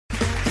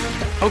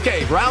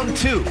Okay, round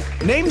two.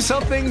 Name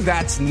something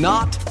that's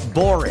not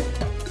boring.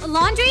 A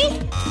laundry?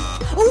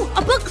 Ooh, a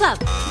book club.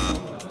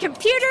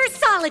 Computer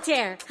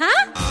solitaire,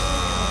 huh?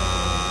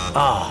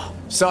 Ah,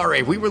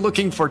 sorry, we were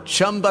looking for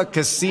Chumba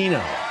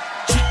Casino.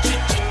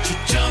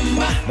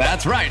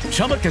 That's right,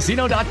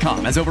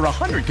 ChumbaCasino.com has over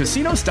 100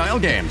 casino-style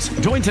games.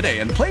 Join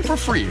today and play for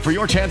free for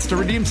your chance to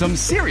redeem some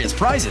serious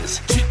prizes.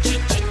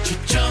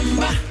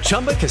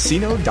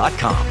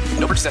 ChumbaCasino.com.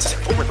 No purchase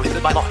necessary. Void where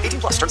prohibited by law.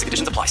 18 plus. Terms and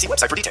conditions apply. See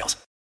website for details.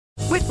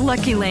 With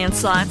Lucky Land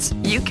Slots,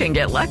 you can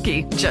get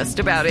lucky just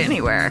about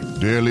anywhere.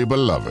 Dearly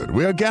beloved,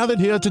 we are gathered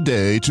here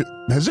today to...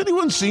 Has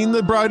anyone seen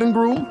the bride and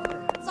groom?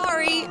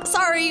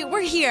 Sorry,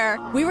 we're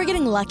here. We were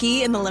getting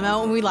lucky in the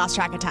limo and we lost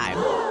track of time.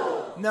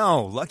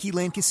 No, Lucky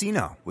Land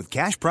Casino, with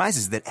cash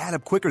prizes that add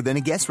up quicker than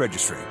a guest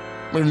registry.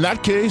 In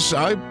that case,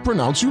 I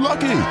pronounce you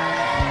lucky.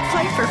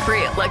 Play for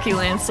free at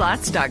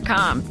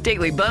LuckyLandSlots.com.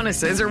 Daily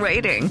bonuses are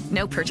waiting.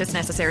 No purchase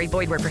necessary.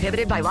 Void where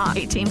prohibited by law.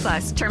 18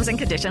 plus. Terms and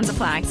conditions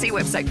apply. See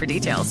website for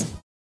details.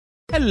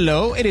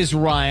 Hello, it is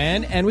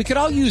Ryan, and we could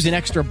all use an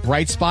extra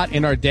bright spot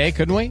in our day,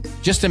 couldn't we?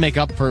 Just to make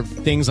up for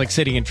things like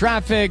sitting in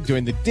traffic,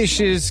 doing the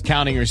dishes,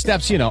 counting your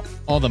steps, you know,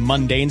 all the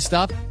mundane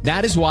stuff.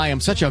 That is why I'm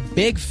such a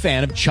big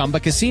fan of Chumba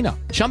Casino.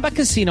 Chumba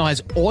Casino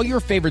has all your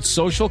favorite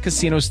social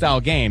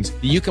casino-style games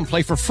that you can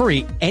play for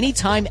free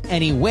anytime,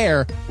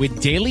 anywhere with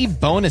daily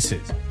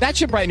bonuses. That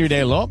should brighten your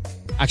day a little.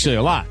 Actually,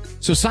 a lot.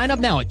 So sign up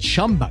now at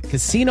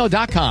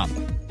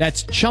ChumbaCasino.com.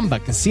 That's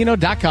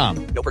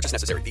ChumbaCasino.com. No purchase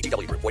necessary.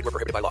 VGW Group. Void where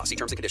prohibited by law. See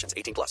terms and conditions.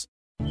 18 plus.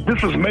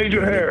 This is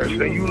Major Harris,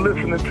 and you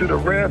listening to the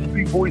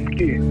Raspy Voice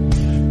Kid.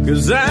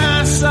 'Cause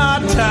I saw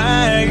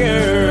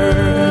Tiger,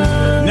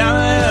 now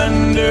I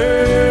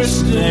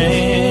understand.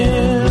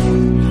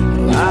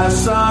 I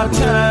saw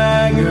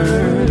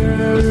Tiger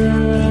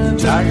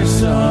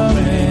saw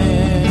me.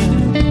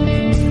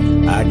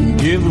 I can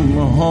give him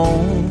a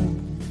home.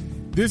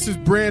 This is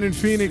Brandon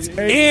Phoenix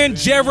and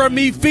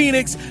Jeremy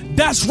Phoenix.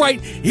 That's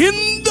right,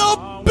 in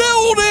the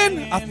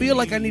building. I feel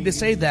like I need to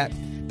say that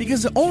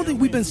because the only thing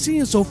we've been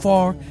seeing so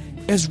far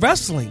is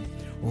wrestling.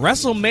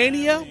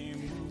 WrestleMania,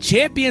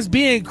 champions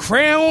being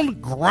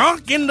crowned,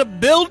 Gronk in the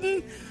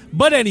building.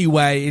 But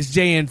anyway, it's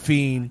JN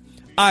Fiend.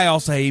 I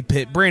also hate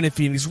Pitt, Brandon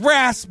Phoenix,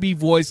 Raspy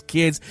Voice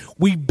Kids.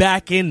 We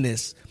back in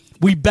this.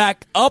 We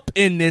back up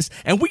in this,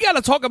 and we got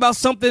to talk about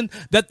something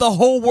that the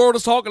whole world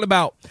is talking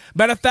about.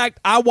 Matter of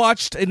fact, I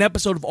watched an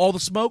episode of All the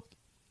Smoke,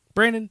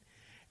 Brandon,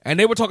 and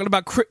they were talking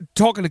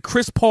to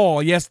Chris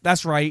Paul. Yes,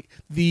 that's right,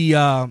 the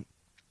All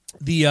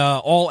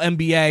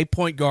NBA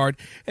point guard.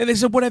 And they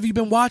said, "What have you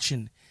been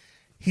watching?"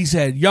 He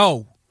said,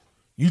 "Yo,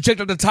 you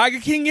checked out the Tiger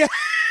King yet?"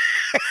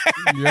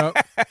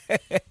 Yep.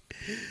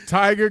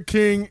 Tiger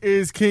King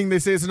is king. They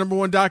say it's the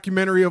 #1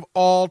 documentary of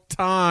all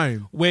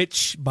time.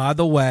 Which, by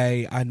the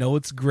way, I know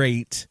it's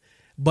great,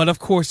 but of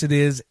course it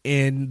is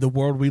in the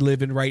world we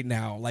live in right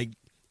now. Like,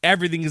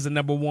 everything is the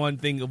 #1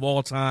 thing of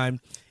all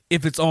time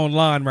if it's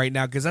online right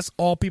now, because that's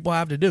all people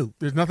have to do.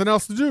 There's nothing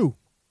else to do.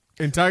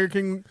 And Tiger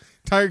King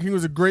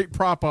was a great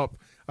prop up.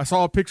 I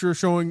saw a picture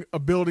showing a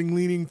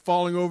building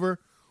falling over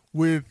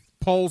with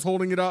poles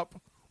holding it up.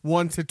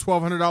 One said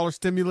 $1,200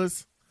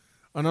 stimulus.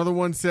 Another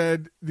one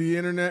said the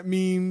internet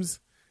memes,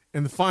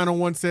 and the final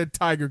one said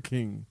Tiger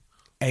King.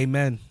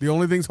 Amen. The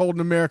only thing's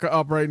holding America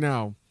up right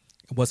now.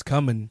 What's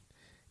coming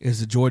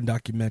is the Jordan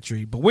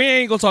documentary, but we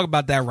ain't gonna talk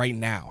about that right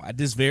now at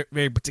this very,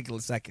 very particular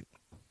second.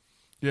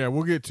 Yeah,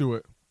 we'll get to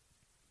it.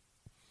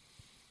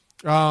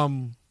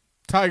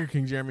 Tiger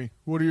King, Jeremy,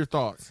 what are your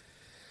thoughts?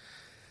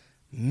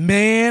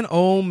 Man,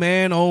 oh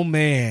man, oh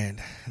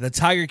man, the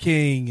Tiger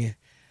King,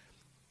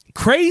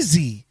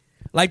 crazy.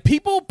 Like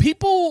people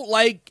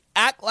like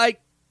act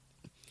like,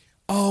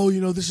 oh,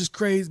 you know, this is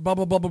crazy, blah,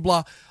 blah, blah, blah,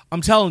 blah.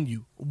 I'm telling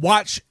you,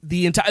 watch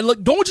the entire,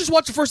 look, don't just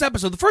watch the first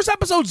episode. The first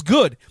episode's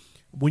good.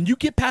 When you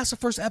get past the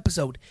first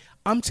episode,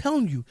 I'm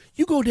telling you,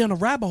 you go down a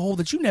rabbit hole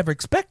that you never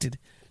expected.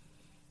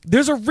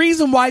 There's a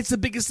reason why it's the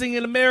biggest thing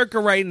in America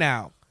right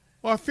now.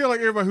 Well, I feel like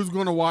everybody who's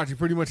going to watch it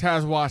pretty much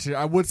has watched it.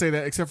 I would say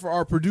that, except for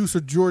our producer,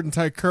 Jordan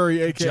Ty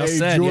Curry,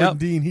 a.k.a. Jordan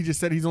Dean. He just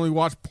said he's only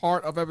watched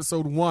part of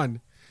episode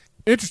 1.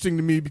 Interesting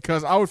to me,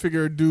 because I would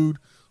figure a dude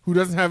who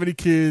doesn't have any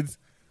kids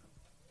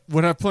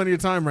would have plenty of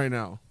time right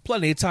now.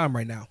 Plenty of time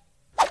right now.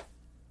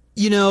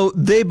 You know,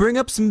 they bring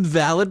up some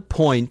valid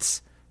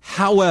points.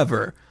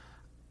 However,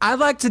 I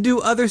like to do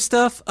other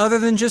stuff other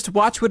than just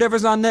watch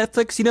whatever's on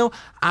Netflix. You know,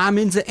 I'm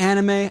into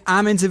anime.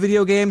 I'm into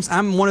video games.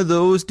 I'm one of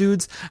those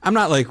dudes. I'm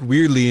not like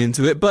weirdly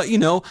into it, but you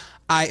know,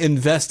 I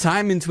invest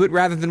time into it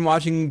rather than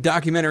watching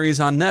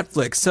documentaries on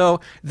Netflix. So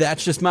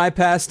that's just my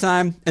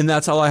pastime, and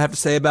that's all I have to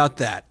say about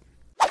that.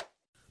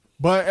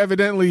 But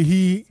evidently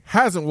he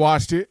hasn't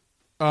watched it.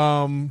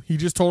 He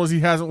just told us he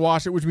hasn't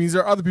watched it, which means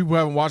there are other people who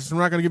haven't watched it, so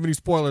we're not going to give any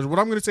spoilers. What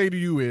I'm going to say to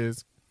you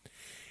is,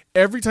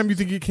 every time you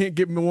think it can't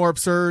get more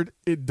absurd,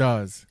 it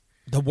does.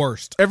 The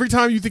worst. Every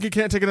time you think it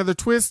can't take another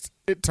twist,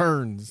 it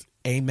turns.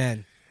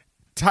 Amen.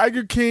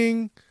 Tiger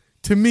King,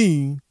 to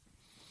me,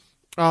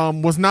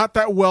 was not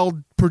that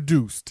well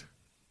produced.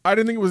 I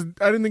didn't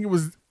think it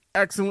was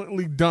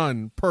excellently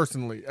done,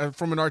 personally,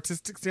 from an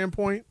artistic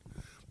standpoint.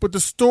 but the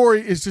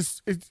story is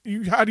just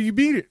how do you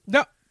beat it?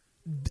 No,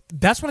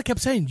 that's what I kept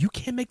saying. You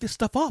can't make this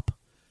stuff up.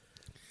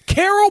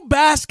 Carol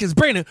Baskin's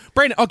Brandon.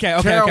 Okay.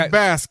 Carol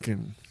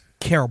Baskin.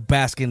 Carol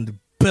Baskin in the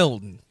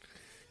building.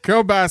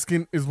 Carol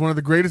Baskin is one of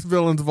the greatest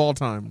villains of all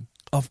time.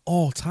 Of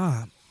all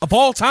time. Of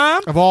all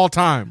time? Of all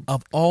time.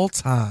 Of all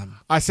time.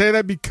 I say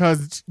that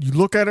because you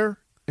look at her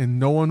and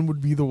no one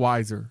would be the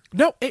wiser.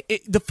 No,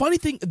 the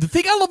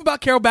thing I love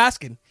about Carol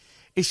Baskin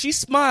is she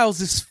smiles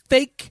this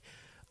fake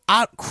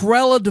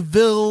Cruella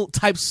DeVille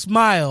type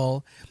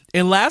smile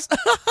and laughs.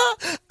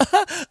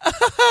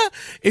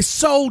 It's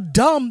so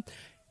dumb.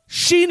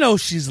 She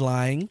knows she's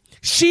lying.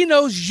 She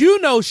knows you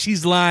know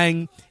she's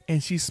lying.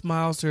 And she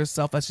smiles to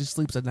herself as she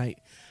sleeps at night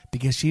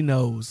because she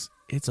knows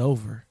it's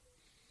over.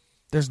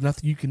 There's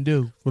nothing you can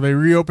do. Well, they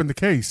reopened the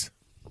case.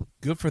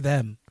 Good for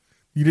them.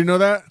 You didn't know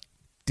that?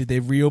 Did they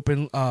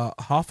reopen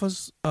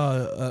Hoffa's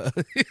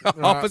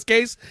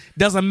case?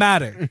 Doesn't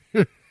matter.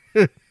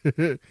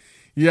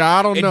 Yeah,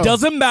 I don't know. It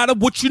doesn't matter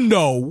what you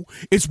know.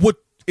 It's what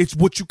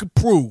you can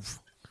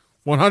prove.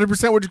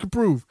 100% what you can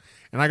prove.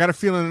 And I got a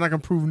feeling that I can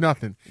prove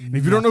nothing. And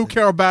if you don't know who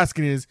Carol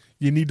Baskin is,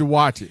 you need to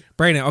watch it.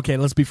 Brandon, okay,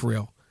 let's be for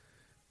real.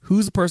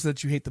 Who's the person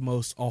that you hate the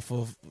most off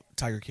of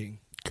Tiger King?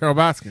 Carol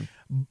Baskin.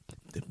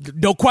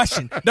 No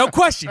question. No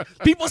question.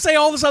 People say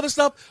all this other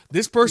stuff.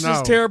 This person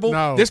is terrible.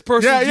 No. This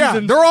person is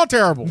using they're all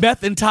terrible.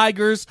 meth and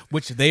tigers,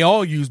 which they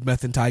all use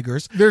meth and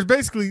tigers. There's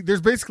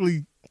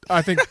basically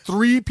I think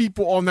 3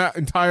 people on that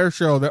entire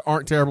show that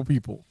aren't terrible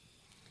people.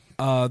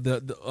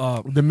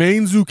 The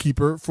main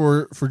zookeeper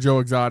for Joe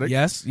Exotic.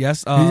 Yes.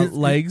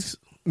 Legs.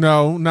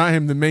 No, not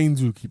him. The main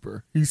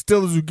zookeeper. He's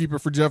still the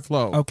zookeeper for Jeff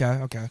Lowe.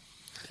 Okay.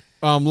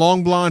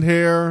 Long blonde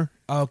hair.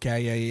 Okay,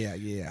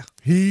 yeah.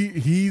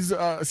 He's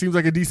seems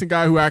like a decent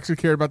guy who actually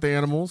cared about the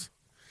animals.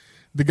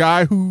 The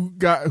guy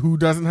who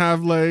doesn't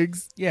have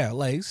legs. Yeah,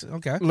 legs.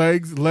 Okay.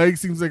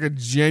 Legs seems like a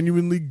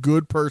genuinely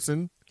good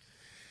person.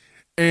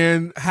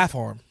 And half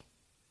arm.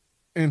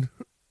 And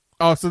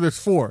so there's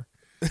 4.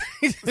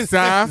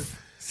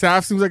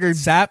 Saf seems like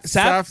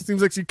Saf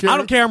seems like she cares. I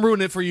don't care. I'm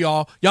ruining it for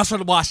y'all. Y'all should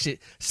have watched it.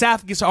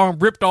 Saf gets her arm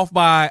ripped off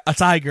by a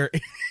tiger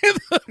in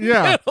the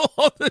middle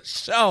of the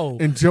show.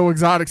 And Joe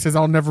Exotic says,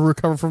 "I'll never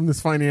recover from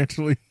this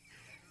financially."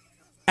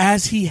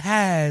 As he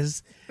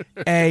has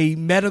a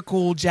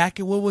medical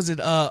jacket. What was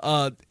it?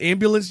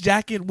 Ambulance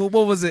jacket. What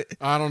was it?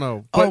 I don't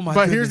know.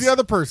 But here's the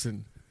other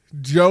person.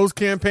 Joe's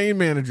campaign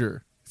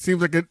manager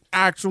seems like an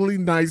actually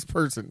nice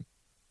person.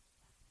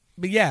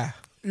 But yeah,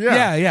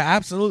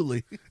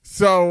 absolutely.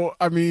 So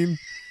I mean,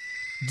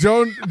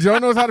 Joe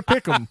knows how to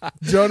pick him.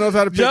 Joe knows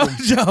how to pick him.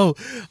 Joe,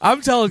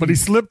 I'm telling you. But he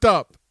slipped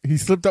up. He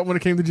slipped up when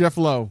it came to Jeff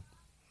Lowe.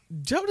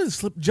 Joe doesn't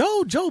slip.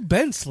 Joe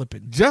Ben's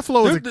slipping. Jeff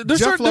Lowe. There's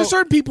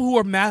certain people who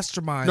are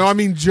masterminds. No, I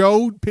mean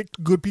Joe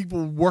picked good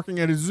people working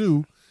at a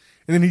zoo,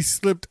 and then he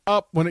slipped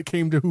up when it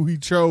came to who he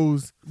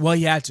chose. Well,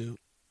 he had to.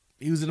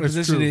 He was in a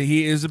position.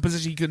 He is in a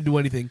position he couldn't do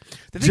anything.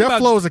 Jeff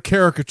Lowe is a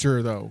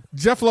caricature, though.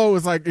 Jeff Lowe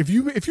is like if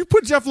you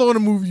put Jeff Lowe in a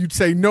movie, you'd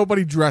say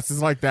nobody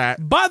dresses like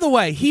that. By the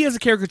way, he is a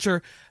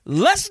caricature.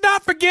 Let's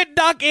not forget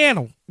Doc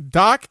Antle.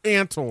 Doc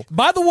Antle.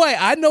 By the way,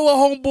 I know a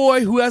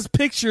homeboy who has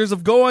pictures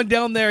of going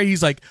down there.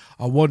 He's like,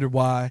 I wonder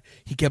why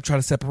he kept trying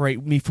to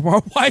separate me from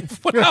our wife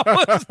when I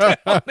was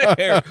down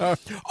there.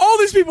 All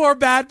these people are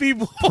bad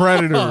people.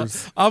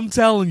 Predators. I'm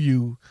telling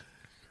you.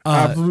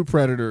 Absolute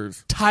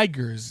predators.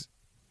 Tigers,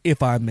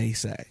 if I may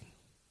say.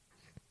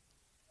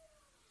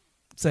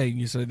 Saying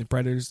you said the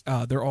predators,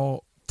 they're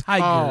all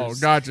tigers.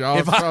 Oh, gotcha.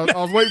 I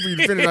was waiting for you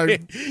to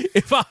finish.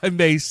 If I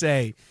may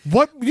say.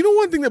 What? You know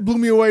one thing that blew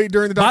me away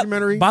during the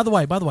documentary? By the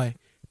way,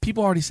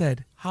 people already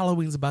said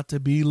Halloween's about to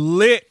be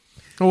lit.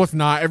 No, it's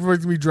not.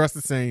 Everybody's going to be dressed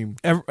the same.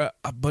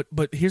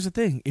 But here's the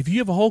thing. If you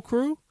have a whole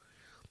crew,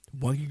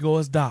 one can go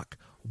as Doc.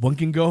 One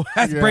can go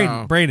as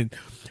Brandon.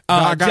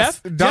 Doc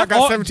Jeff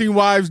got 17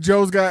 wives.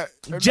 Joe's got.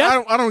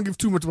 Jeff, I don't give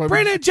too much away.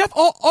 Brandon, Jeff.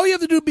 All you have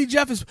to do to be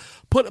Jeff is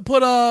put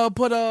a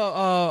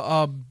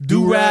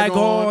do-rag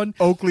on,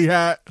 Oakley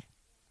hat,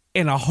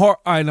 and a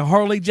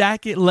Harley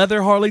jacket,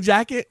 leather Harley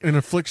jacket, an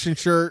affliction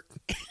shirt,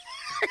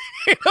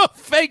 and a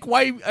fake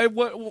white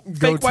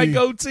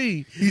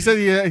goatee. He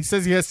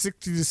says he has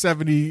 60 to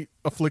 70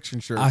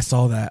 affliction shirts. I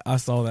saw that.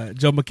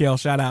 Joe McHale,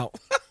 shout out.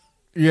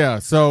 Yeah.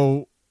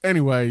 So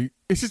anyway,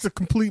 it's just a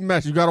complete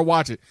mess. You got to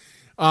watch it.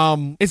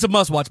 It's a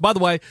must watch. By the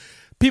way,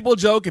 people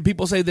joke and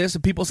people say this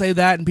and people say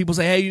that and people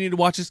say, hey, you need to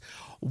watch this.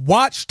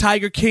 Watch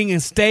Tiger King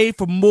and stay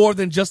for more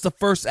than just the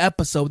first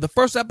episode. The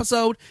first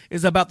episode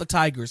is about the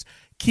tigers.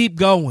 Keep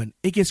going.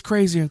 It gets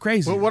crazier and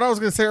crazier. But what I was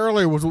going to say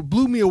earlier was what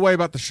blew me away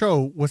about the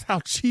show was how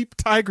cheap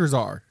tigers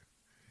are.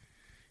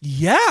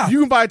 Yeah.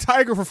 You can buy a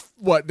tiger for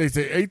what? They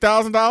say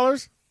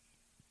 $8,000?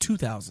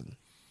 $2,000.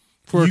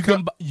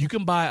 You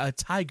can buy a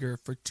tiger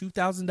for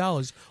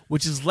 $2,000,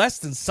 which is less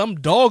than some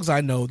dogs I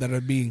know that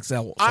are being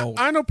sold.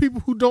 I know people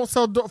who don't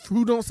sell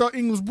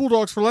English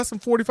bulldogs for less than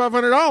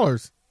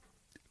 $4,500.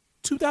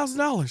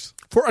 $2,000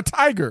 for a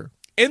tiger.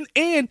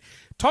 And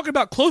talking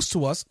about close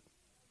to us,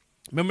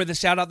 Remember the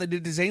shout out they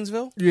did to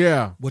Zanesville?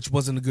 Yeah. Which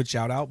wasn't a good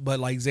shout out, but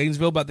like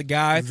Zanesville about the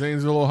guy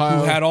Zanesville, Ohio,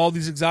 who had all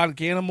these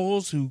exotic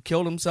animals, who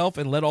killed himself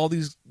and let all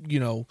these,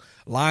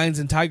 lions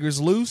and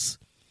tigers loose.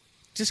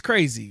 Just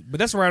crazy. But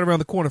that's right around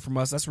the corner from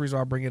us. That's the reason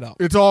why I bring it up.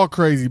 It's all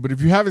crazy, but if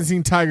you haven't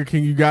seen Tiger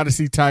King, you got to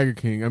see Tiger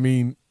King. I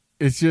mean,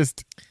 it's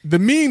just, the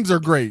memes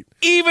are great.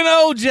 Even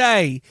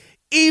OJ,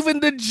 even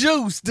Mr.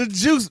 Juice.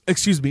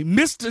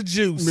 Mr.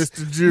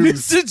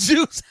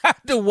 Juice had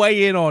to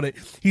weigh in on it.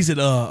 He said,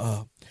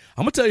 I'm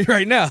gonna tell you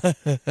right now,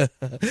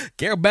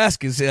 Carol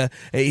Baskins,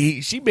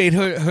 she made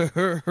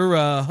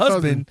her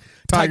husband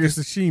Tiger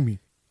sashimi.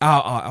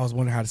 I was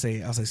wondering how to say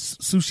it. I was like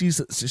sushi,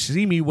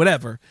 sashimi,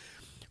 whatever.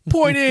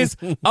 Point is,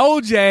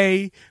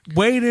 OJ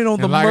weighed in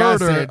on the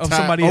murder of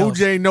somebody else.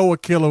 OJ know a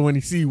killer when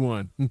he see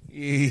one.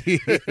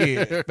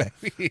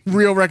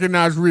 Real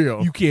recognize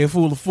real. You can't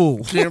fool a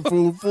fool. Can't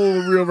fool a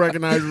fool. Real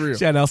recognize real.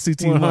 Shout out CT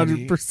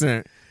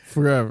 100%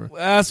 forever.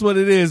 That's what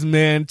it is,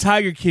 man.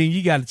 Tiger King,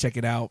 you got to check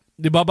it out.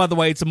 By the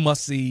way, it's a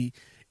must see.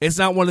 It's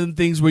not one of them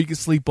things where you can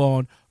sleep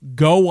on.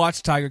 Go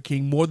watch Tiger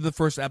King more than the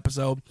first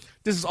episode.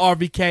 This is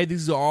RVK.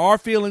 These are our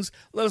feelings.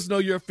 Let us know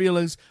your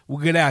feelings. We'll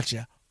get at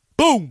you.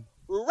 Boom.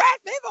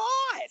 Raspy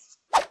voice.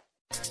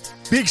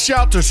 Big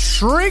shout to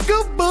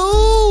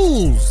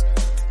Shrinkables.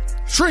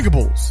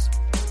 Shrinkables.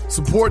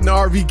 Supporting the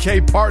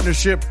RVK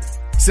partnership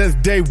since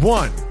day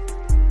one.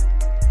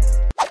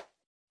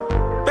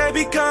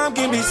 Baby, come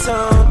give me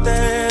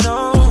something.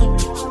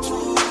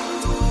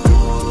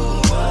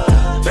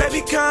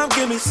 Baby, come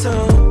give me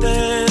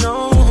something.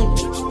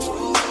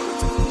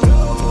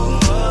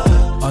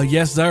 Oh,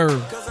 yes,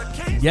 sir.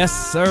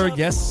 Yes, sir.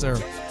 Yes,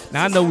 sir.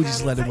 Now, I know we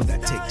just let it with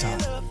that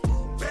TikTok.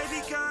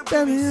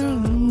 I don't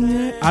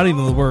even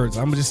know the words.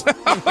 I'm just.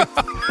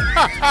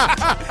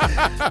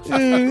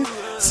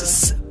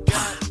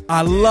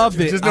 I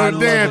love it. Just know the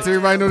dance.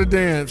 Everybody know the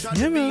dance.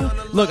 Yeah, man.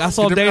 Look, I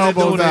saw Dana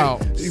doing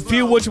it.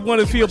 Feel what you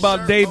want to feel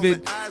about Dana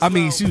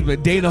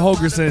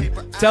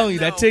Holgerson telling you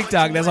that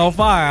TikTok, that's on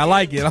fire. I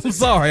like it. I'm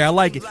sorry. I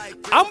like it.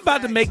 I'm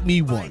about to make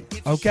me one,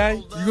 okay?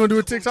 You going to do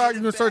a TikTok? You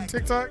going to start a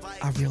TikTok?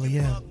 I really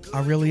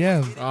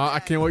am.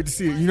 I can't wait to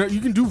see it. You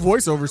can do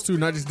voiceovers, too,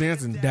 not just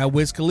dancing. That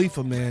Wiz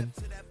Khalifa, man.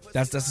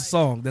 That's a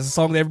song. That's a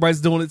song that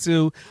everybody's doing it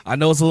to. I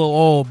know it's a little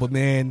old, but,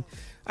 man,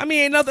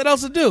 ain't nothing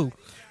else to do.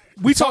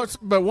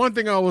 But one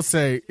thing I will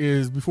say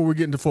is before we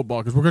get into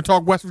football, because we're going to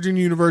talk West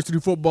Virginia University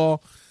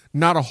football.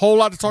 Not a whole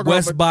lot to talk about.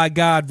 West by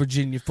God,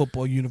 Virginia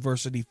football,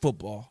 University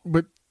football.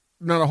 But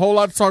not a whole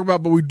lot to talk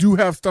about, but we do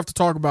have stuff to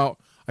talk about.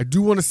 I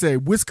do want to say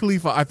Wiz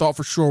Khalifa, I thought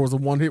for sure was a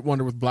one-hit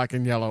wonder with Black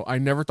and Yellow. I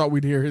never thought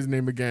we'd hear his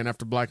name again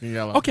after Black and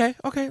Yellow. Okay.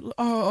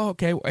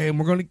 And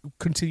we're going to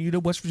continue to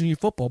West Virginia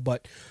football,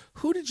 but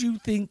who did you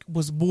think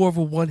was more of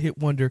a one-hit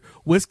wonder,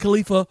 Wiz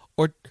Khalifa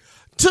or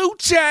 2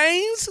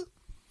 Chainz?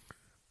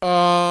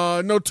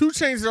 No, 2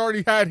 Chainz had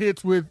already had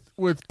hits with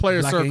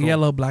Player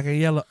Circle. Black and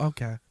Yellow.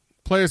 Okay.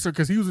 Player Circle,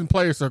 because he was in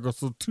Player Circle,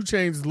 so 2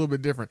 Chainz is a little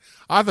bit different.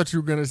 I thought you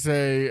were gonna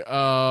say,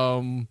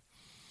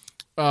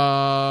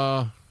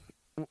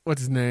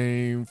 what's his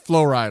name,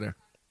 Flow Rider,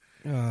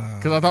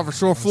 because I thought for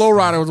sure Flow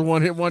Rider was a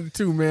one-hit wonder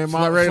too. Man,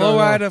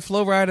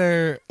 Flow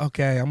Rider.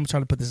 Okay, I'm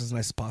trying to put this as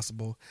nice as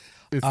possible.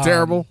 It's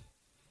terrible.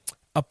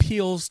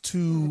 Appeals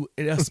to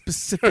a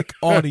specific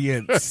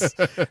audience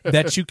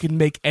that you can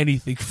make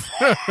anything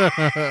for.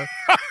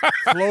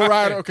 Flow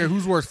Rider. Okay,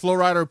 who's worse, Flow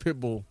Rider or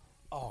Pitbull?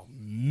 Oh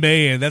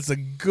man, that's a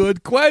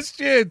good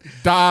question,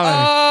 darling.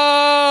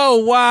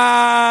 Oh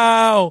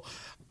wow,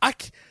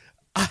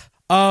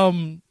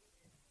 I'm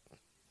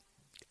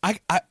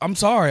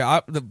sorry,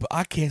 I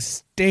can't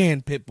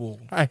stand Pitbull.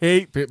 I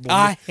hate Pitbull.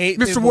 I hate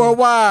Mr. Pitbull.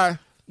 Worldwide.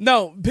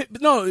 No,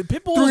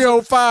 Pitbull.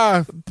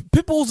 305.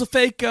 Pitbull's a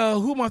fake.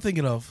 Who am I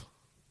thinking of?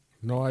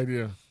 No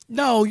idea.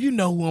 No, you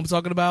know who I'm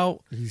talking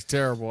about. He's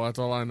terrible. That's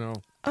all I know.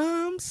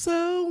 I'm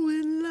so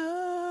in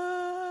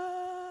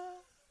love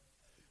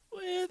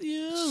with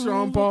you.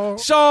 Sean Paul.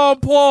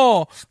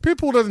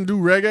 Pitbull doesn't do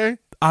reggae.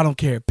 I don't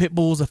care.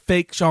 Pitbull's a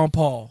fake Sean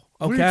Paul.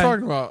 Okay? What are you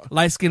talking about?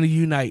 Light skin to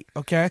unite.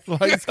 Okay.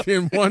 Light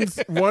skin. One's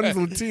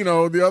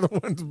Latino. The other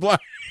one's black.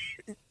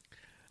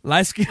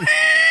 Light skin.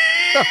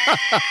 Let's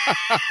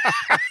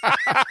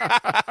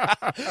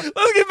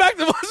get back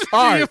to West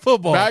Virginia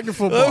football. Back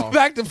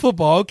to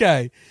football.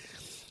 Okay.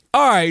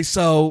 All right.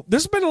 So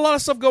there's been a lot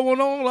of stuff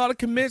going on. A lot of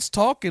commits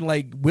talking.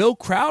 Like Will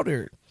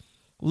Crowder.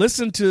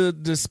 Listen to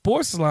the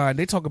sports line.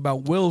 They talk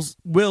about Will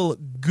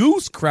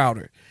Goose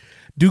Crowder.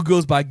 Dude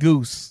goes by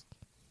Goose.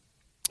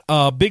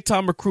 Big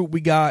time recruit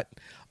we got.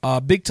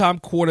 Big time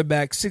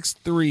quarterback.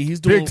 6'3". He's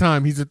doing big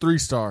time. He's a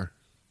 3-star.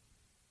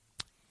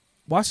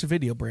 Watch the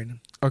video, Brandon.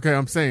 Okay,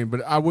 I'm saying,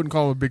 but I wouldn't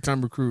call him a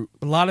big-time recruit.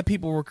 A lot of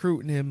people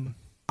recruiting him.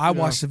 I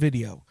watched the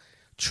video.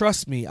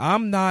 Trust me,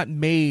 I'm not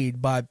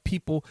made by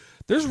people.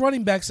 There's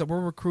running backs that we're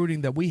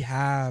recruiting that we've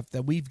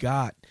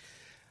got,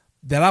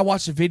 that I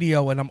watch the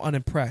video and I'm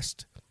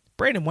unimpressed.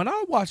 Brandon, when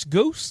I watch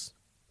Goose,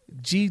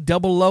 Goose,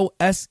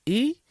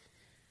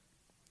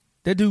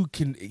 that dude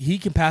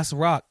can pass the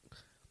rock.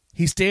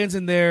 He stands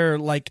in there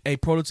like a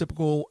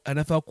prototypical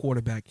NFL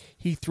quarterback.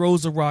 He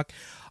throws the rock.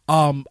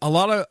 A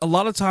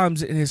lot of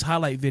times in his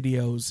highlight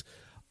videos,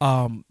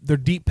 they're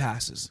deep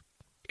passes,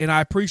 and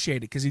I appreciate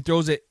it because he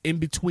throws it in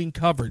between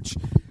coverage,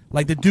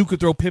 like the dude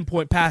could throw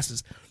pinpoint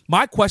passes.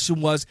 My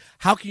question was,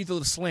 how can you throw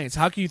the slants?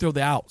 How can you throw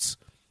the outs?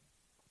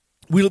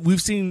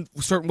 We've seen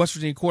certain West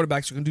Virginia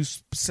quarterbacks who can do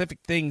specific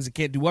things and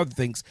can't do other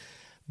things.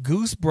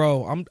 Goose,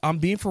 bro, I'm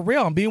being for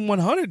real. I'm being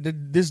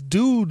 100. This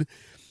dude,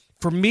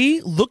 for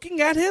me,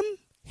 looking at him,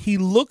 he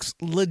looks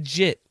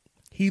legit.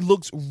 He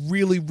looks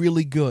really,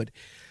 really good.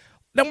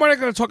 Then we're not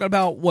going to talk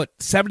about what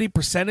 70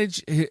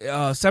 percentage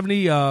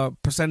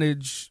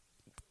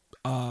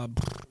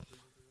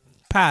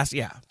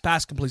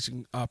pass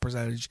completion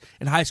percentage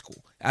in high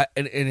school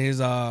in his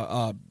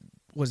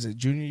was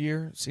it senior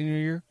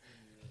year?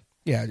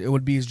 Yeah, it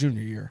would be his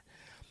junior year.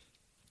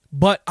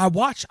 But I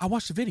watched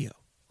the video.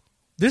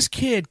 This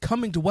kid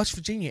coming to West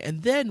Virginia,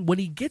 and then when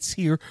he gets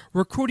here,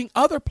 recruiting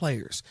other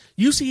players.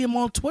 You see him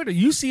on Twitter.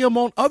 You see him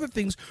on other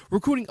things,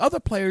 recruiting other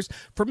players.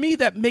 For me,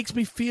 that makes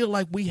me feel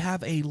like we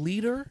have a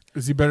leader.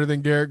 Is he better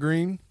than Garrett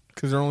Green?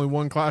 Because there's only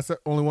one class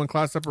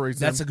separates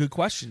them. That's a good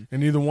question.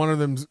 And neither one of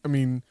them's. I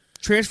mean,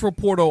 transfer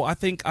portal. I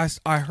think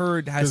I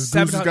heard has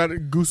Goose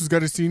has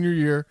got his senior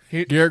year.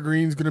 Garrett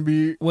Green's going to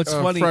be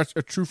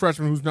a true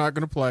freshman who's not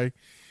going to play.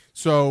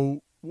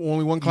 So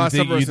only one class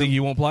separates. You think he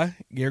won't play?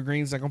 Garrett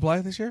Green's not going to play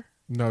this year?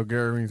 No,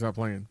 Garrett Green's not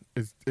playing.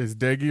 It's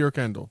Deggy or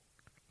Kendall.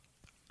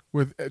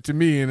 To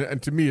me,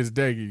 and to me, it's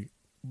Deggy.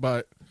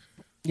 But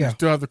you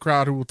still have the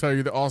crowd who will tell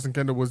you that Austin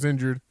Kendall was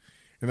injured,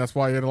 and that's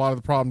why he had a lot of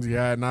the problems he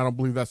had. And I don't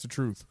believe that's the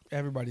truth.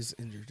 Everybody's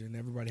injured, and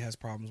everybody has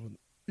problems with.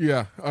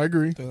 Yeah, I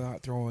agree. They're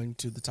not throwing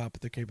to the top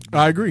of their capability.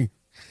 I agree.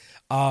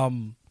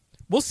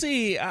 We'll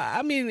see.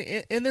 I mean,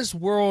 in this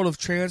world of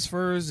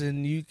transfers,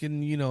 and you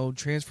can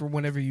transfer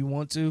whenever you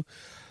want to.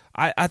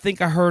 I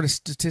think I heard a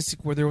statistic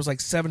where there was like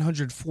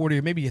 740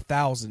 or maybe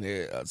 1,000.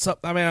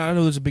 I mean, I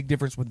know there's a big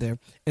difference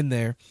in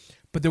there,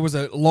 but there was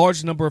a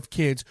large number of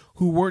kids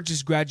who weren't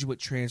just graduate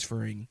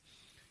transferring.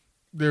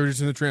 They were just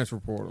in the transfer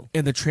portal.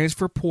 In the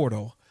transfer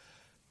portal.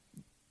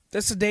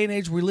 That's the day and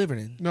age we're living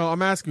in. No,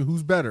 I'm asking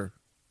who's better.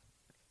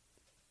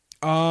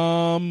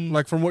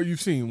 Like from what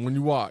you've seen when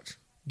you watch.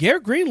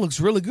 Garrett Green looks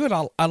really good.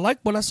 I like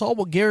what I saw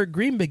with Garrett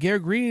Green, but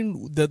Garrett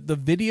Green, the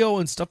video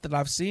and stuff that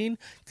I've seen,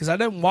 because I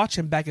didn't watch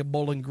him back at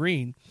Bowling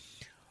Green.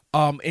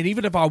 And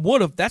even if I would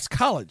have, that's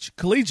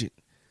collegiate.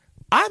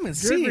 I haven't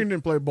seen. Garrett Green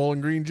didn't play Bowling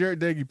Green. Jared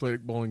Deggy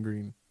played Bowling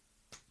Green.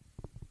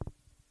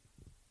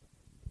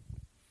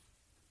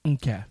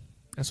 Okay.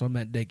 That's what I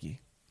meant, Deggy.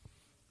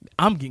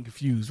 I'm getting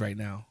confused right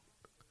now.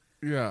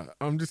 Yeah,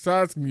 I'm just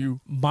asking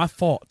you. My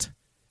fault.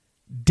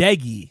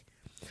 Deggy.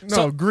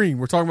 No, Green.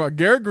 We're talking about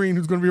Garrett Green,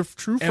 who's going to be a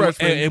true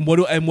freshman. And what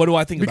do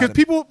I think because about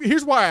him? People,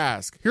 here's why I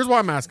ask. Here's why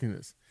I'm asking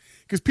this.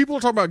 Because people are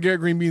talking about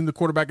Garrett Green being the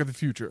quarterback of the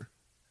future.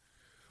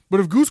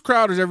 But if Goose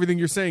Crowder is everything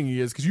you're saying he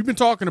is, because you've been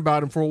talking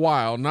about him for a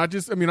while, not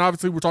just, I mean,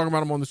 obviously we're talking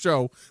about him on the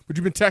show, but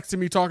you've been texting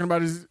me talking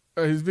about his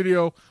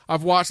video.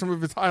 I've watched some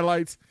of his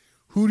highlights.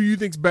 Who do you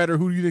think's better?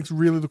 Who do you think's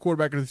really the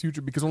quarterback of the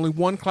future? Because only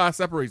one class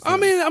separates them. I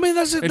mean,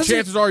 that's it. And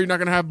chances are you're not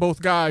going to have both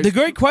guys. The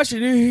great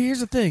question. Here's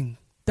the thing.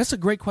 That's a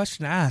great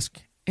question to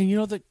ask. And you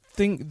know the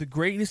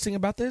greatest thing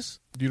about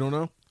this? You don't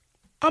know?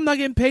 I'm not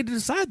getting paid to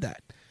decide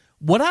that.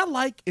 What I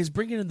like is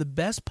bringing in the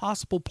best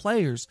possible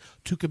players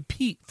to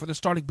compete for the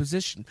starting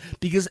position.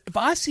 Because if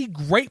I see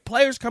great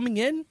players coming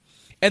in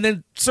and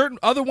then certain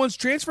other ones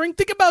transferring,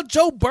 think about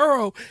Joe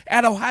Burrow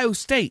at Ohio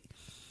State.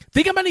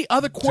 Think how many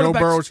other quarterbacks. Joe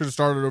Burrow should have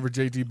started over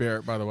J.T.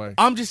 Barrett, by the way.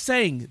 I'm just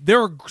saying,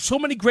 there are so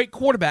many great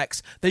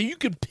quarterbacks that you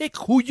can pick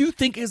who you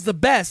think is the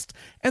best,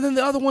 and then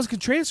the other ones can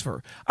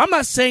transfer. I'm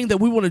not saying that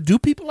we want to do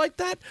people like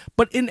that,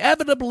 but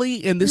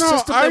inevitably in the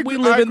system that we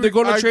live in, they're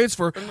going to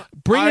transfer.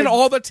 Bring in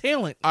all the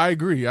talent. I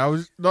agree. I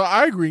agree.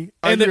 I agree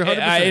 100%.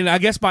 And I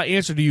guess my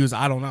answer to you is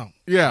I don't know.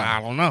 Yeah.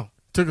 I don't know.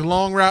 Took a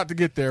long route to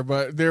get there,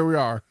 but there we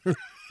are.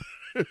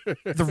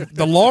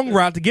 The long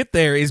route to get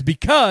there is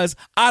because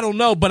I don't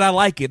know, but I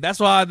like it. That's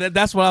what I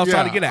was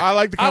trying to get at. I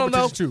like the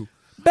competition too.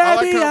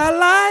 Baby, I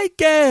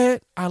like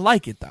it. I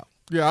like it though.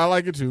 Yeah, I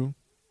like it too.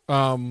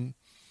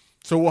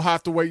 So we'll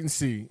have to wait and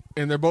see.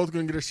 And they're both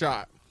going to get a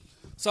shot.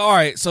 So all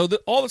right, so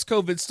all this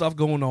COVID stuff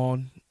going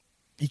on,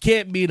 you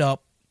can't meet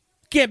up,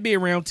 can't be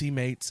around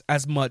teammates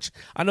as much.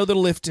 I know they're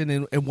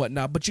lifting and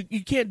whatnot, but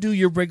you can't do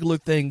your regular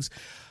things.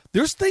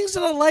 There's things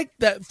that I like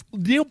that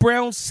Neil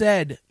Brown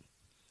said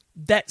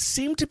that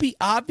seem to be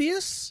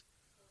obvious,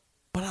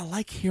 but I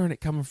like hearing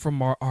it coming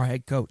from our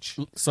head coach.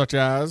 Such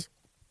as?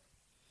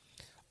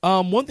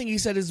 One thing he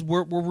said is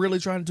we're really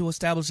trying to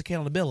establish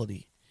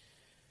accountability.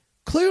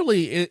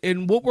 Clearly,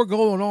 in what we're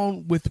going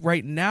on with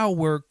right now,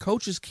 where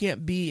coaches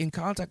can't be in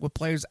contact with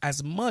players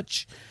as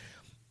much,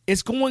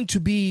 it's going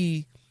to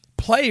be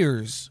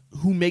players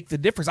who make the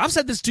difference. I've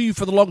said this to you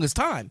for the longest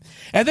time.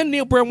 And then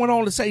Neil Brown went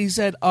on to say, he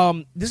said,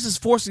 this is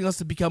forcing us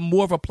to become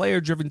more of a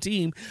player-driven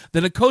team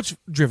than a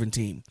coach-driven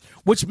team,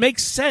 which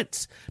makes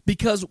sense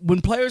because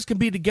when players can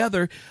be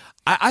together,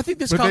 I think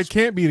this. But they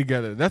can't be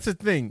together. That's the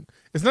thing.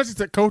 It's not just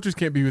that coaches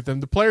can't be with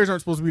them. The players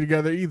aren't supposed to be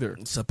together either.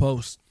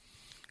 Supposed.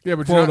 Yeah,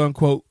 but quote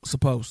unquote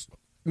supposed.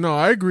 No,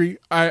 I agree.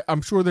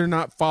 I'm sure they're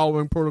not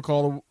following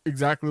protocol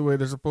exactly the way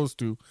they're supposed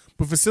to,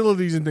 but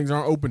facilities and things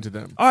aren't open to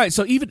them. All right,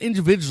 so even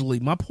individually,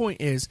 my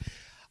point is,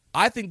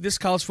 I think this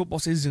college football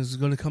season is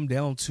going to come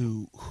down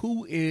to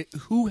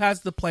who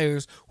has the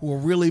players who are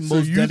really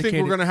most dedicated. So you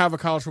think we're going to have a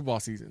college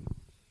football season?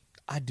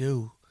 I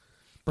do.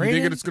 Brandon,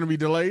 you think it's going to be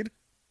delayed?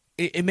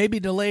 It may be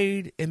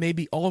delayed. It may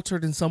be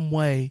altered in some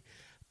way.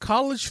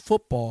 College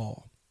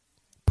football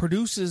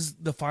produces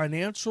the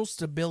financial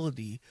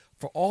stability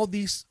for all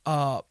these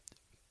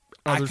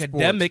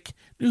academic.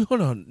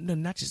 Hold on, no,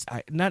 not just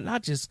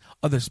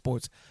other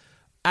sports.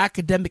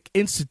 Academic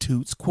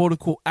institutes, quote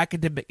unquote,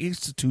 academic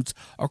institutes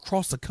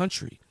across the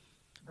country.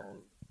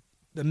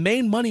 The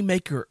main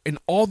moneymaker in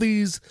all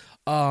these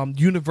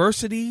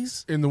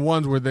universities, in the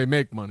ones where they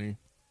make money,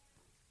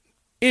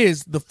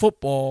 is the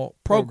football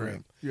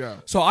program. Yeah.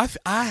 So I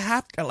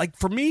have to, like,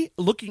 for me,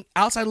 looking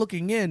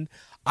in,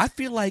 I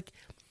feel like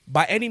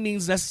by any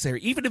means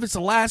necessary, even if it's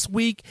the last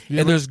week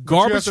and there's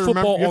garbage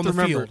football on the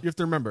field. You have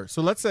to remember.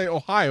 So let's say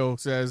Ohio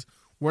says,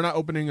 we're not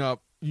opening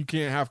up, you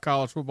can't have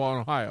college football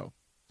in Ohio.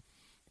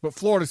 But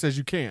Florida says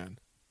you can.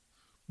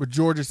 But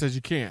Georgia says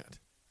you can't.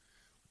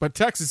 But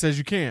Texas says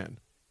you can.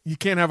 You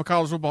can't have a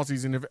college football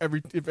season if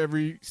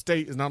every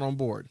state is not on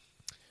board.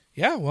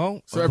 Yeah,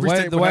 well, so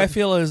the way I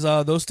feel is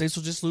those states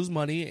will just lose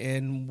money,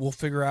 and we'll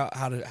figure out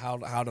how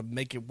to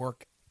make it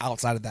work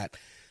outside of that.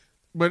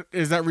 But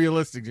is that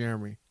realistic,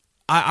 Jeremy?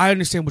 I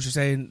understand what you're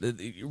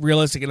saying,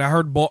 realistic, and I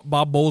heard Bob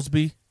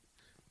Bowlesby.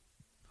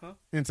 Huh?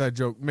 Inside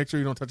joke. Make sure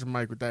you don't touch a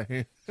mic with that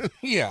hand.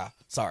 Yeah,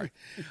 sorry.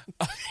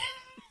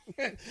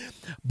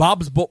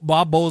 Bob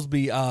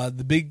Bowlesby,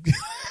 the big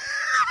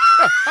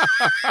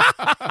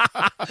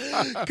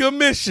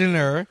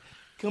commissioner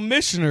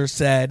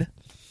said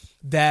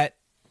that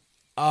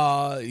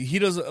he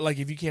doesn't like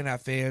if you can't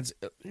have fans.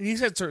 He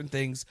said certain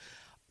things.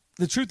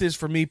 The truth is,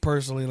 for me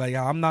personally, like,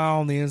 I'm not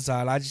on the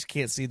inside. I just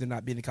can't see there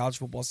not being a college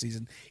football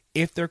season.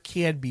 If there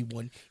can be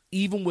one,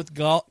 even with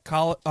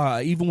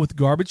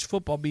garbage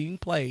football being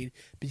played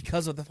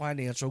because of the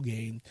financial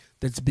gain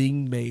that's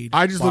being made.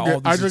 I look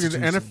at the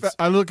NFL.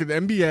 I look at the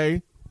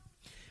NBA.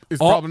 It's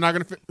probably not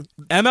going to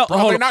not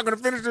going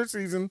to finish their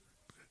season.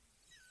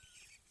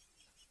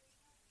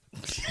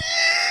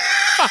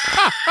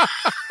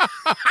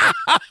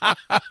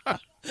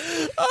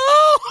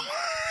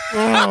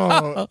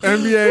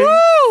 NBA.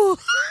 Woo!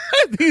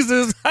 These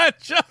inside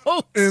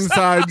jokes.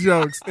 Inside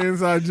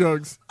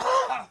jokes.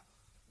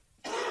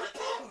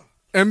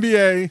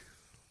 NBA.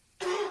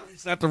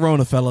 It's not the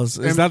Rona, fellas.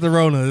 It's not the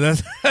Rona.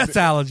 That's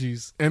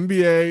allergies.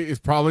 NBA is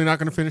probably not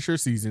going to finish their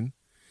season.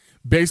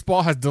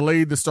 Baseball has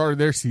delayed the start of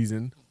their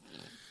season.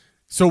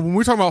 So when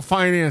we're talking about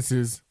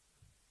finances,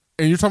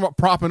 and you're talking about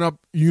propping up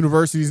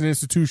universities and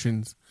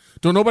institutions,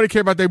 don't nobody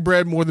care about their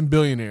bread more than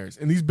billionaires.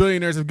 And these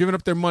billionaires have given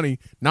up their money,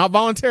 not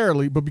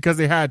voluntarily, but because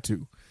they had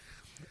to.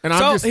 And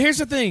here's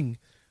the thing.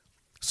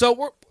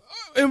 So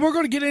we're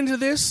going to get into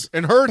this.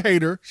 And Herd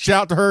Hater,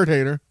 shout to Herd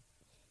Hater.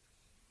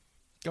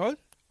 Go ahead.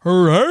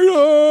 Herd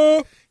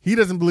Hater. He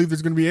doesn't believe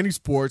there's going to be any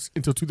sports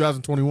until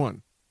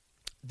 2021.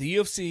 The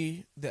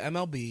UFC, the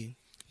MLB.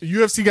 The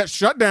UFC got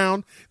shut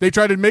down. They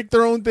tried to make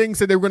their own thing,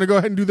 said they were going to go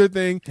ahead and do their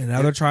thing. And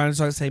now they're trying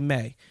to say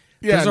May.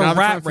 Yeah, there's a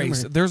rat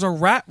race. There's a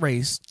rat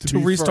race to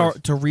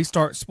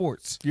restart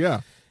sports.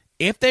 Yeah.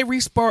 If they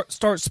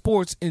start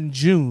sports in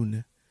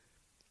June,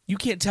 you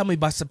can't tell me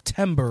by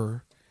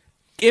September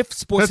if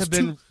sports have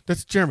been.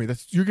 That's Jeremy.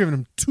 You're giving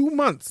them 2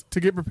 months to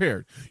get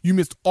prepared. You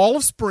missed all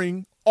of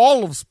spring.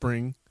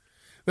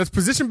 That's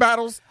position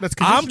battles. That's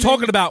I'm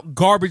talking about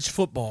garbage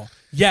football.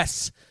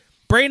 Yes,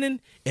 Brandon.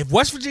 If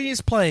West Virginia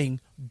is playing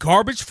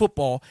garbage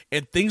football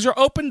and things are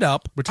opened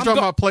up, but you're talking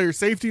about player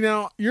safety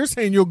now. You're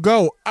saying you'll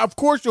go. Of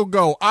course you'll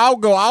go. I'll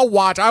go. I'll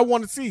watch. I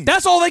want to see.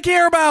 That's all they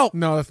care about.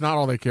 No, that's not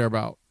all they care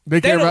about.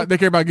 They care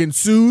about getting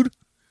sued.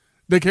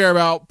 They care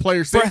about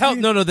player safety. For health.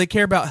 No, they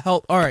care about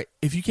health. All right,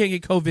 if you can't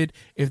get COVID,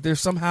 if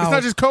there's somehow... It's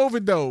not just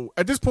COVID, though.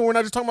 At this point, we're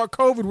not just talking about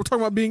COVID. We're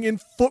talking about being in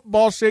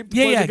football shape to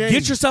play the game.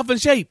 Get yourself in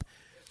shape.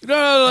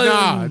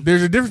 Nah,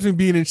 there's a difference between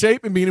being in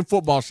shape and being in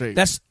football shape.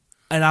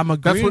 And I'm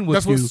agreeing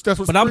with you.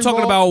 But I'm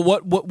talking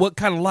about what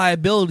kind of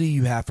liability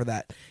you have for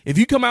that. If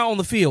you come out on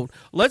the field,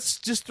 let's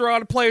just throw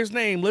out a player's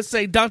name. Let's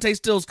say Dante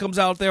Stills comes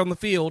out there on the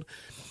field.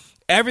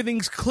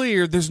 Everything's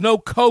clear. There's no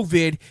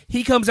COVID.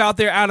 He comes out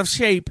there out of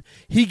shape.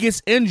 He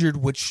gets injured,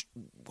 which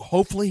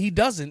hopefully he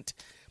doesn't.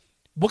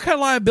 What kind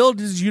of liability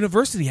does the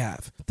university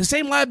have? The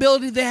same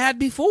liability they had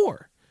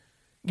before.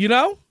 You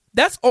know?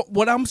 That's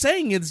what I'm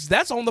saying is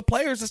that's on the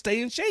players to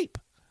stay in shape.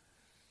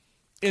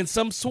 In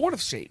some sort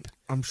of shape.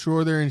 I'm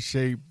sure they're in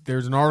shape.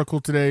 There's an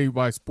article today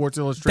by Sports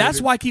Illustrated.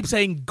 That's why I keep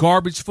saying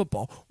garbage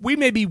football. We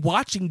may be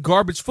watching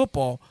garbage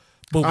football,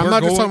 but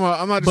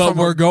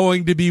we're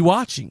going to be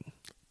watching.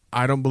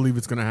 I don't believe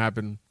it's going to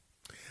happen.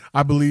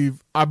 I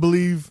believe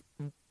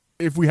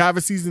if we have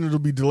a season, it'll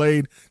be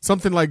delayed.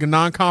 Something like a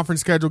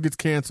non-conference schedule gets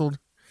canceled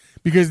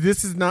because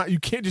this is not. You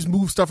can't just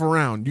move stuff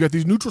around. You got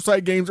these neutral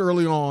site games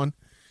early on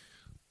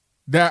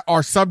that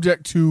are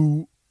subject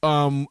to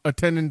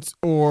attendance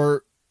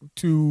or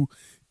to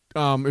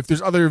if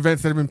there's other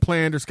events that have been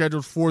planned or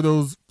scheduled for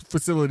those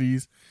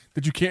facilities,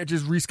 that you can't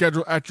just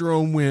reschedule at your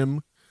own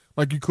whim,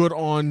 like you could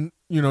on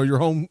your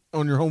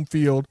home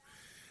field.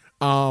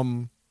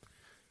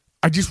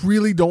 I just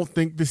really don't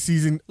think this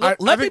season.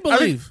 Let me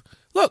believe.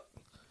 Look,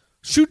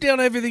 shoot down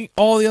everything,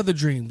 all the other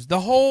dreams. The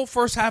whole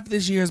first half of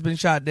this year has been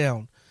shot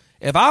down.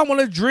 If I want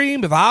to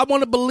dream, if I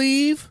want to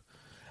believe,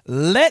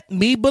 let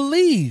me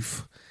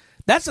believe.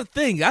 That's the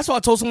thing. That's what I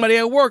told somebody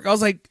at work. I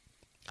was like,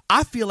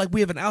 I feel like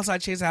we have an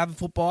outside chance of having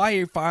football. I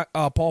hear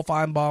Paul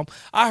Feinbaum.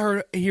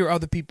 I hear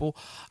other people.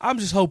 I'm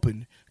just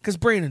hoping. Because,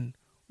 Brandon,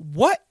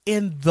 what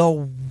in the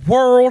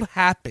world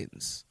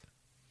happens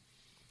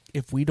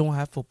if we don't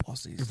have football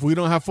season? If we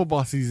don't have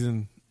football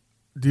season,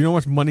 do you know how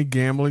much money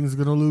gambling is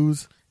going to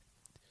lose?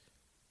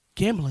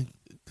 Gambling?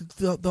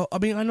 I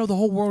mean, I know the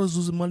whole world is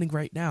losing money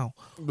right now.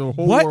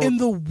 What in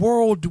the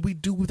world do we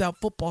do without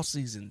football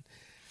season?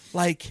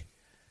 Like,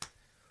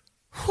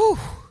 whew.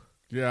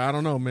 Yeah, I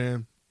don't know,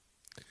 man.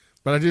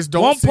 But I just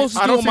don't. What I'm supposed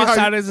to do on my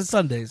Saturdays and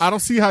Sundays? I don't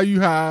see how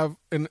you have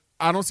an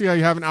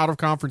out of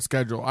conference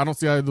schedule. I don't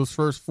see how those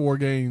first 4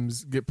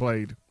 games get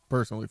played.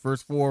 Personally,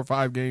 first 4 or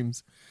 5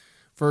 games,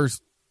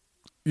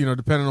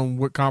 depending on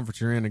what conference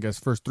you're in, I guess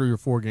first 3 or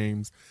 4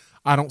 games.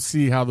 I don't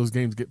see how those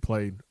games get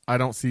played. I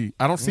don't see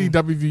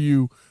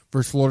WVU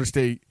versus Florida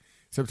State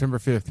September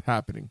 5th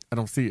happening. I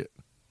don't see it.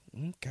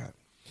 Okay.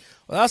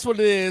 Well, that's what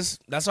it is.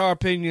 That's our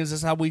opinions.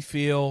 That's how we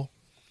feel.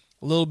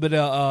 A little bit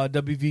of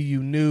WVU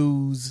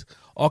news.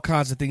 All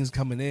kinds of things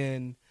coming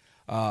in.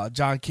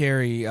 John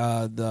Kerry,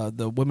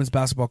 the women's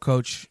basketball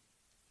coach.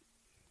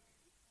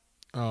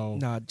 Oh,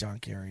 not John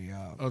Kerry.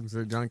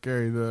 John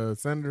Kerry, the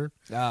senator.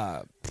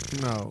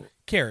 No,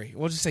 Kerry.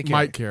 We'll just say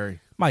Kerry.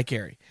 Mike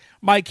Kerry.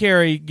 Mike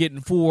Kerry getting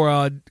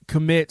 4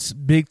 commits,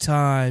 big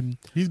time.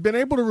 He's been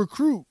able to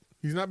recruit.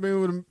 He's not been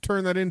able to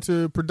turn that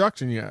into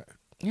production yet.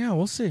 Yeah,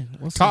 we'll see.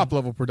 Top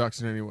level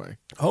production anyway.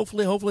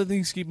 Hopefully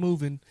things keep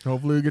moving.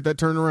 Hopefully we get that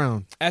turned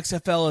around.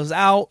 XFL is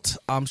out.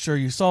 I'm sure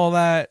you saw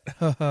that.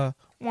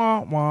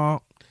 Wah, wah.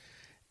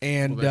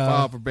 And they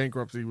file for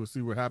bankruptcy. We'll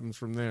see what happens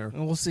from there.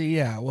 And we'll see.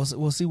 Yeah,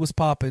 we'll see what's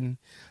popping.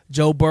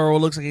 Joe Burrow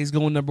looks like he's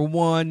going number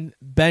 1.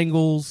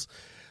 Bengals.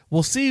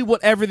 We'll see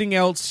what everything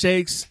else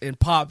shakes and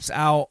pops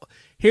out.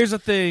 Here's the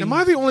thing. Am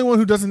I the only one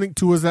who doesn't think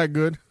Tua's that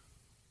good?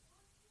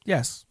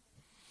 Yes.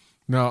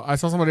 No, I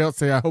saw somebody else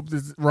say, I hope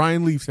this.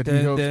 Ryan Leaf said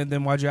he hopes.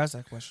 Then why'd you ask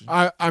that question?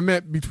 I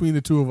meant between the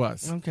two of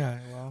us. Okay,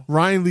 well.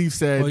 Ryan Leaf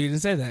said. Well, you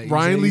didn't say that.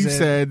 Ryan Leaf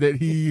said that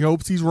he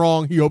hopes he's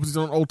wrong. He hopes he's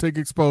on old take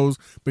exposed,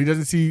 but he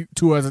doesn't see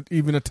Tua as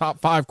even a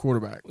top 5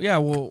 quarterback. Yeah,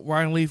 well,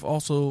 Ryan Leaf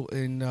also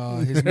in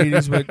his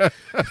meetings with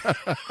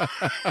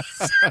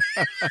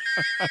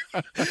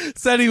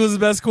said he was the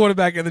best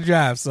quarterback in the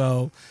draft.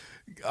 So,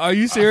 are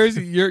you serious?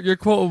 You're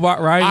quoting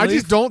Ryan Leaf? I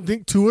just don't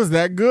think Tua's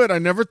that good. I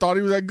never thought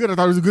he was that good. I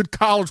thought he was a good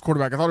college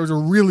quarterback. I thought he was a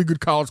really good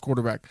college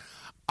quarterback.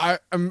 I'm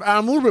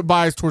a little bit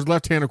biased towards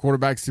left-handed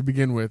quarterbacks to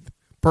begin with,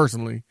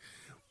 personally.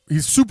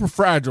 He's super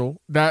fragile.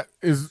 That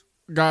is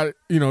got,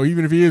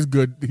 even if he is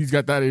good, he's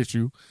got that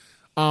issue.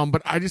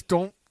 But I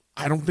don't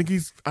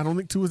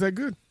think Tua's that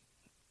good.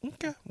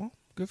 Okay, well,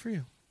 good for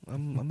you.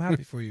 I'm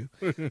happy for you.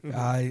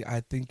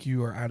 I think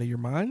you are out of your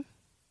mind.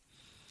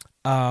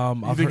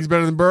 You think he's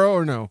better than Burrow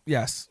or no?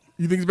 Yes.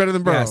 You think he's better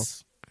than Burrow?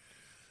 Yes.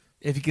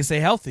 If he can stay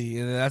healthy,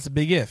 and that's a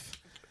big if.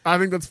 I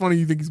think that's funny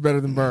you think he's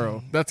better than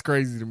Burrow. That's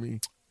crazy to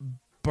me.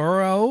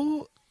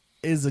 Burrow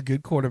is a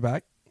good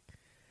quarterback.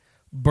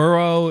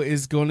 Burrow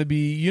is going to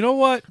be, you know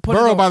what?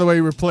 Burrow, by the way,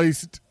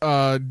 replaced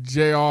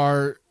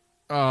J.R.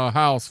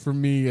 House for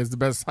me as the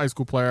best high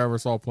school player I ever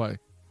saw play.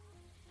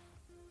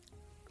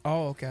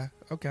 Oh, okay.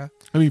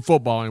 I mean,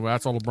 football anyway.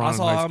 That's all LeBron in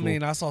high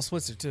school. I saw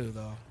Switzer too,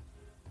 though.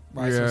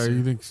 Right, yeah, Switzer.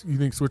 You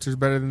think Switzer's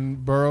better than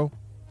Burrow?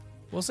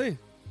 We'll see.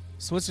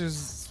 Switzer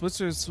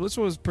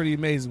was pretty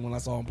amazing when I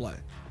saw him play.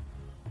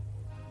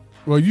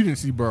 Well, you didn't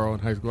see Burrow in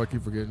high school. I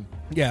keep forgetting.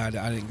 Yeah, I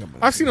didn't come.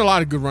 I've seen a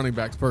lot of good running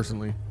backs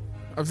personally.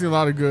 I've seen a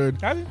lot of good.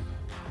 Have you?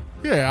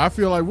 Yeah, I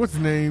feel like what's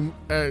his name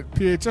at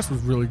PHS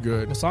was really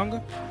good.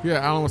 Wasanga? Yeah,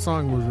 Alan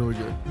Wasanga was really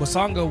good.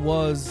 Wasanga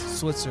was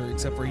Switzer,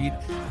 except for he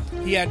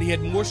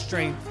had more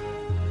strength.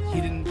 He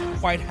didn't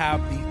quite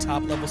have the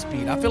top level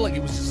speed. I feel like he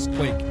was just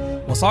quick.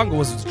 Wasanga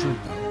was the truth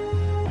though.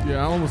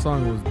 Yeah, Alan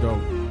Wasanga was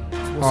dope.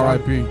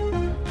 R.I.P.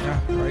 Yeah,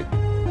 right.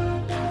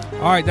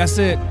 All right, that's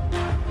it.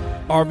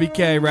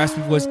 RVK,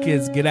 Raspy Voice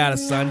Kids, get at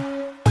us, son.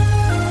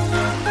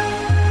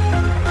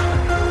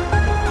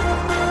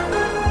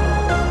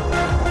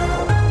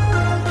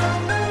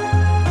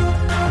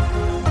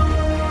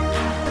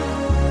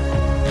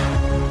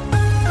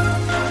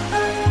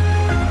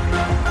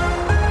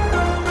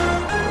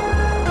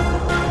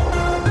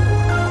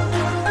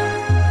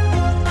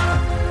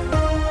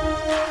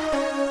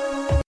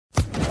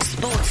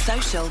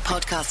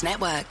 Podcast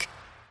Network.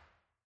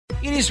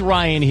 It is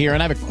Ryan here,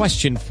 and I have a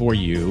question for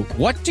you.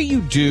 What do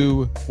you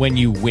do when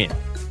you win?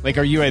 Like,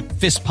 are you a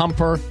fist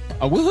pumper,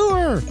 a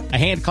woohooer, a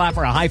hand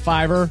clapper, a high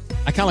fiver?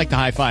 I kind of like the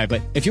high five,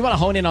 but if you want to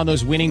hone in on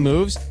those winning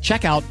moves,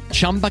 check out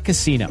Chumba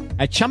Casino.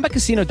 At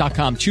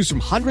ChumbaCasino.com, choose from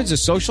hundreds of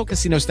social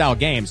casino style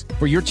games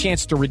for your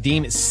chance to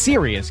redeem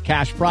serious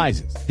cash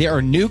prizes. There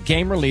are new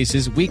game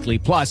releases weekly,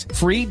 plus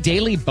free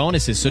daily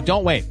bonuses. So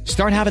don't wait.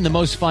 Start having the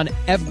most fun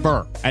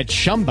ever at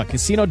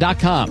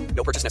ChumbaCasino.com.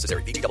 No purchase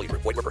necessary. VGW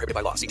Group. Void where prohibited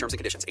by law. See terms and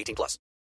conditions. 18+.